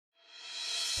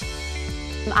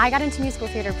I got into musical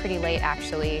theater pretty late,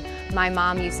 actually. My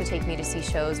mom used to take me to see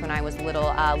shows when I was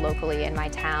little locally in my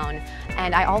town,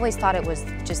 and I always thought it was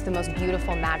just the most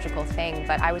beautiful, magical thing,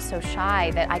 but I was so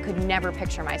shy that I could never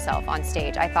picture myself on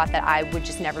stage. I thought that I would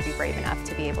just never be brave enough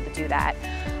to be able to do that.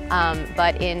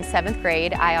 But in 7th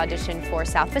grade, I auditioned for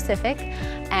South Pacific,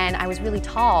 and I was really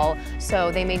tall,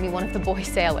 so they made me one of the boy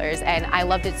sailors, and I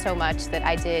loved it so much that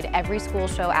I did every school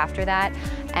show after that.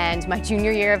 And my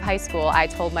junior year of high school, I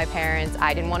told my parents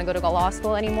I didn't want to go to law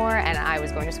school anymore, and I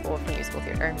was going to school for musical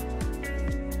theater.